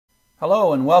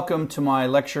Hello and welcome to my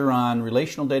lecture on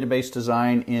relational database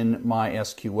design in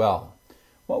MySQL.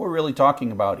 What we're really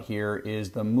talking about here is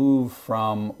the move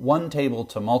from one table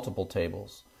to multiple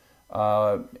tables.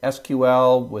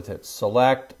 SQL with its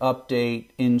select, update,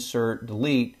 insert,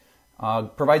 delete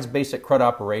provides basic CRUD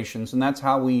operations, and that's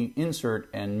how we insert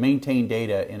and maintain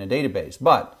data in a database.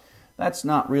 But that's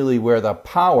not really where the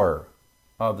power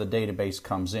of the database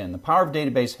comes in. The power of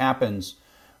database happens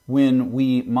when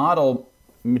we model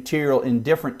material in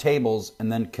different tables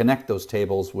and then connect those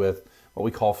tables with what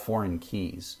we call foreign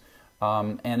keys.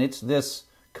 And it's this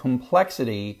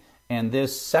complexity and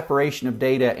this separation of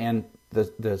data and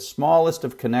the smallest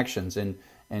of connections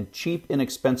and cheap,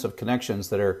 inexpensive connections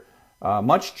that are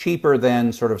much cheaper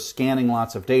than sort of scanning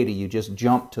lots of data. You just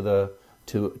jump to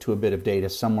a bit of data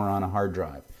somewhere on a hard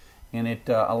drive. And it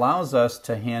allows us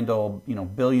to handle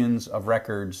billions of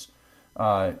records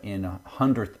in a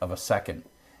hundredth of a second.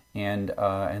 And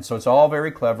so it's all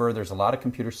very clever. There's a lot of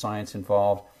computer science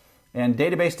involved. And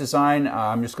database design,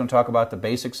 I'm just going to talk about the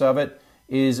basics of it,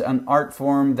 is an art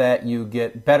form that you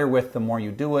get better with the more you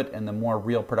do it and the more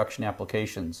real production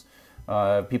applications.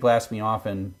 People ask me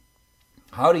often,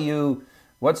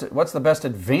 what's the best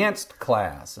advanced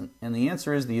class? And the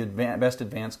answer is the best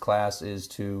advanced class is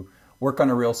to work on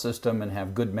a real system and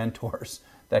have good mentors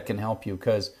that can help you,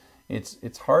 because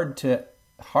it's hard to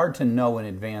know in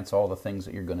advance all the things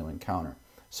that you're going to encounter.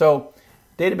 So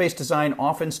database design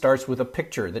often starts with a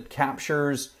picture that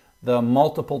captures the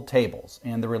multiple tables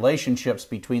and the relationships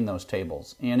between those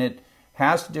tables. And it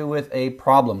has to do with a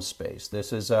problem space.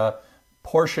 This is a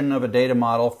portion of a data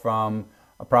model from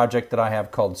a project that I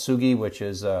have called Sugi, which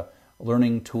is a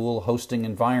learning tool hosting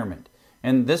environment.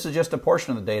 And this is just a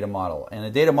portion of the data model. And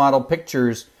a data model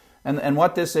pictures, and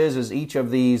what this is each of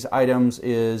these items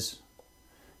is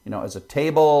as a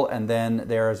table, and then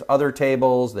there's other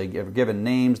tables. They give given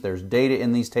names. There's data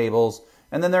in these tables,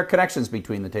 and then there are connections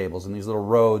between the tables, and these little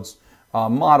roads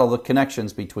model the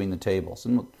connections between the tables.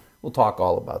 And we'll talk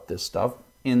all about this stuff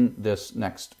in this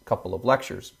next couple of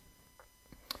lectures.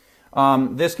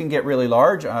 This can get really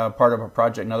large. Part of a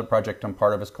project, another project I'm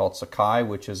part of is called Sakai,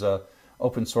 which is a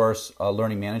open source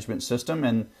learning management system,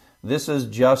 and this is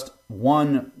just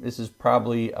one. This is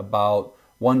probably about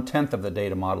 1/10 of the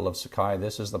data model of Sakai.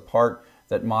 This is the part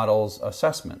that models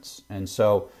assessments. And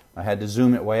so I had to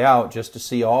zoom it way out just to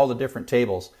see all the different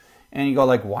tables. And you go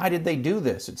like, why did they do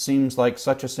this? It seems like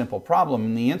such a simple problem.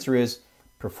 And the answer is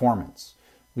performance.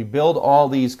 We build all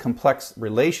these complex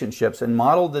relationships and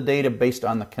model the data based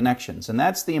on the connections. And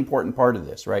that's the important part of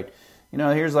this, right?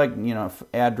 Here's like,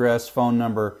 address, phone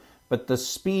number, but the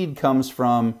speed comes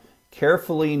from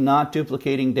carefully not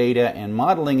duplicating data and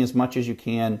modeling as much as you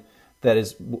can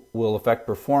that will affect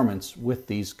performance with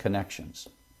these connections.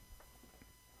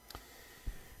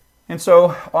 And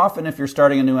so often if you're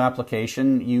starting a new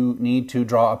application, you need to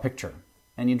draw a picture.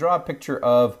 And you draw a picture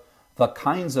of the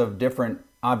kinds of different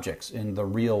objects in the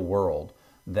real world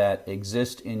that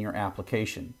exist in your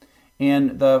application.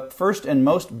 And the first and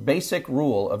most basic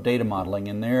rule of data modeling,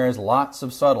 and there is lots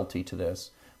of subtlety to this,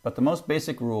 but the most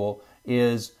basic rule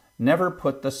is never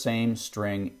put the same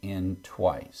string in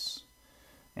twice.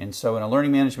 And so in a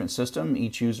learning management system,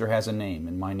 each user has a name,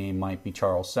 and my name might be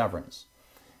Charles Severance.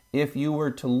 If you were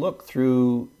to look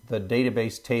through the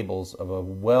database tables of a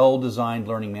well-designed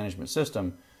learning management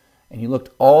system, and you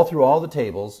looked all through all the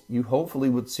tables, you hopefully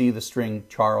would see the string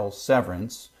Charles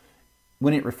Severance,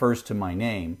 when it refers to my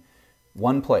name,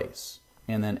 one place.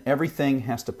 And then everything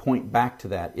has to point back to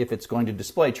that if it's going to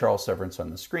display Charles Severance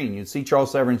on the screen. You'd see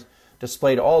Charles Severance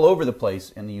displayed all over the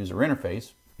place in the user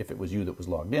interface, if it was you that was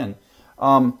logged in.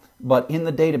 But in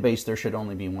the database, there should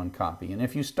only be one copy. And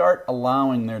if you start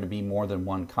allowing there to be more than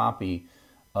one copy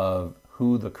of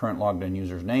who the current logged in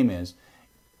user's name is,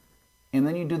 and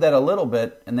then you do that a little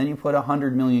bit, and then you put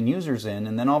 100 million users in,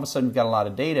 and then all of a sudden you've got a lot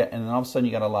of data, and then all of a sudden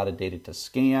you've got a lot of data to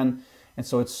scan. And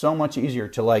so it's so much easier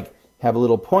to have a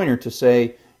little pointer to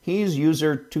say, he's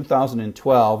user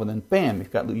 2012, and then bam,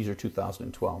 you've got user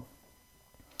 2012.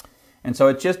 And so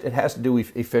it has to do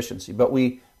with efficiency. But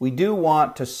we do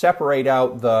want to separate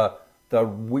out the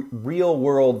real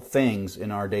world things in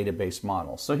our database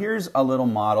model. So here's a little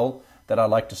model that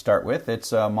I'd like to start with.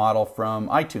 It's a model from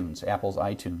iTunes, Apple's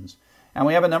iTunes. And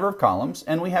we have a number of columns,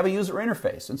 and we have a user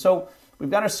interface. And so we've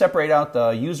got to separate out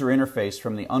the user interface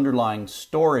from the underlying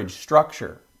storage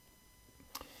structure.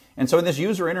 And so in this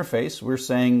user interface, we're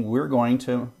saying we're going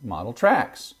to model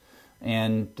tracks.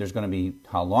 And there's going to be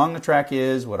how long the track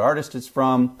is, what artist it's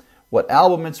from, what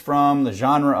album it's from, the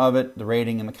genre of it, the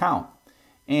rating, and the count.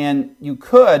 And you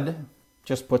could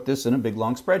just put this in a big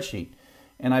long spreadsheet.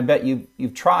 And I bet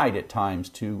you've tried at times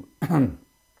to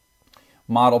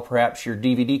model perhaps your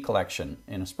DVD collection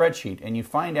in a spreadsheet, and you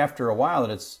find after a while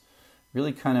that it's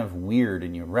really kind of weird,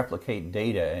 and you replicate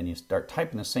data and you start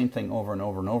typing the same thing over and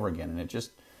over and over again, and it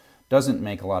just doesn't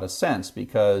make a lot of sense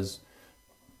because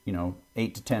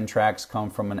 8 to 10 tracks come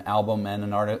from an album and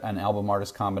an album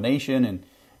artist combination,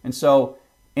 and so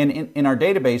in our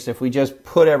database, if we just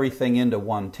put everything into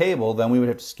one table, then we would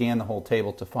have to scan the whole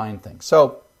table to find things.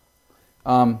 So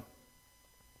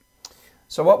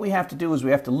what we have to do is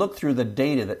we have to look through the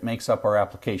data that makes up our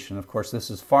application. Of course, this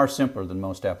is far simpler than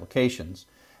most applications.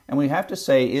 And we have to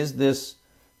say, is this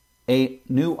a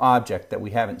new object that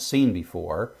we haven't seen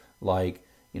before? Like,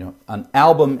 an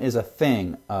album is a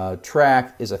thing, a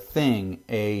track is a thing,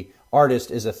 a artist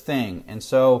is a thing. And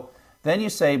so then you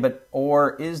say,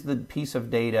 or is the piece of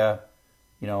data,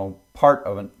 part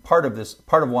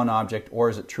of one object, or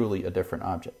is it truly a different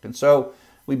object? And so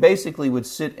we basically would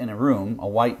sit in a room, a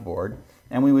whiteboard,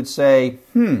 and we would say,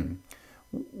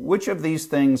 which of these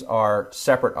things are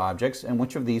separate objects and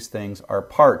which of these things are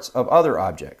parts of other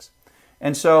objects?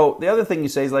 And so the other thing you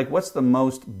say is like, what's the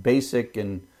most basic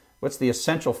and what's the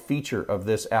essential feature of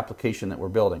this application that we're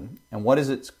building? And what is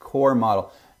its core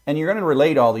model? And you're going to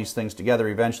relate all these things together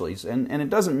eventually. And it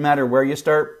doesn't matter where you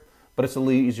start, but it's a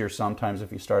little easier sometimes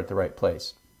if you start at the right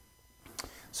place.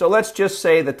 So let's just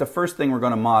say that the first thing we're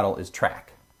going to model is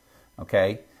track.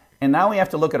 Okay? And now we have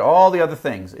to look at all the other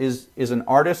things. Is an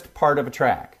artist part of a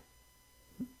track?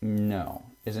 No.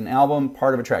 Is an album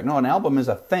part of a track? No, an album is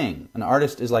a thing. An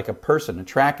artist is like a person. A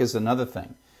track is another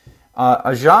thing.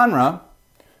 A genre,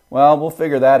 well, we'll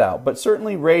figure that out. But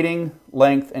certainly rating,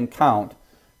 length, and count,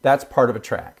 that's part of a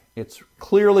track. It's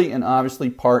clearly and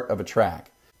obviously part of a track.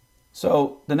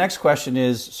 So the next question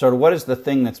is sort of what is the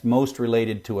thing that's most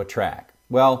related to a track?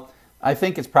 Well, I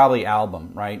think it's probably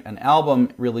album, right? An album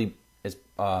really is,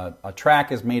 a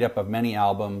track is made up of many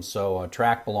albums, so a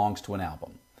track belongs to an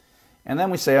album. And then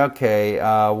we say, okay,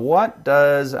 what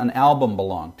does an album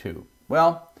belong to?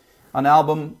 Well, an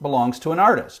album belongs to an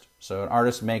artist. So an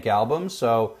artist make albums,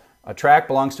 so a track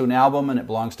belongs to an album and it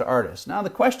belongs to artists. Now the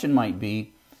question might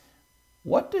be,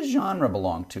 what does genre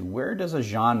belong to? Where does a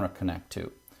genre connect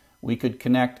to? We could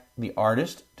connect the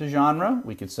artist to genre.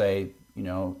 We could say,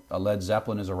 a Led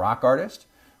Zeppelin is a rock artist.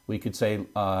 We could say,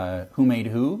 Who Made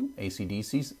Who,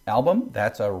 AC/DC's album,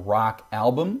 that's a rock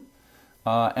album.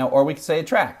 Or we could say a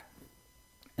track.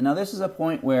 And now this is a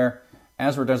point where,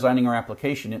 as we're designing our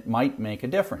application, it might make a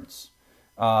difference.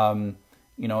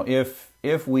 If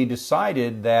we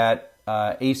decided that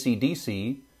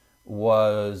AC/DC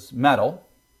was metal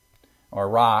or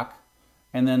rock,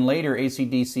 and then later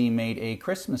AC/DC made a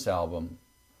Christmas album,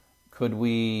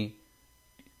 can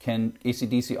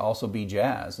AC/DC also be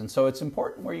jazz? And so it's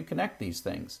important where you connect these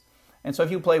things. And so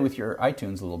if you play with your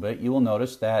iTunes a little bit, you will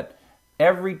notice that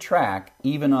every track,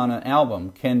 even on an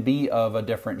album, can be of a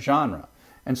different genre.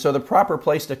 And so the proper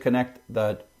place to connect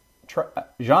the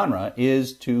genre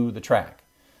is to the track,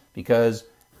 because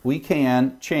we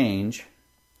can change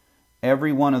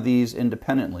every one of these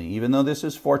independently. Even though this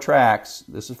is 4 tracks,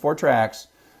 this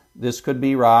could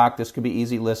be rock, this could be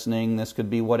easy listening, this could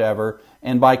be whatever.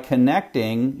 And by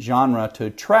connecting genre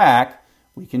to track,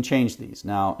 we can change these.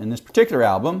 Now, in this particular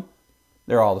album,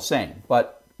 they're all the same.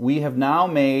 But we have now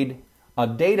made a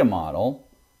data model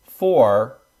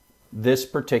for this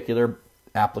particular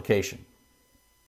application.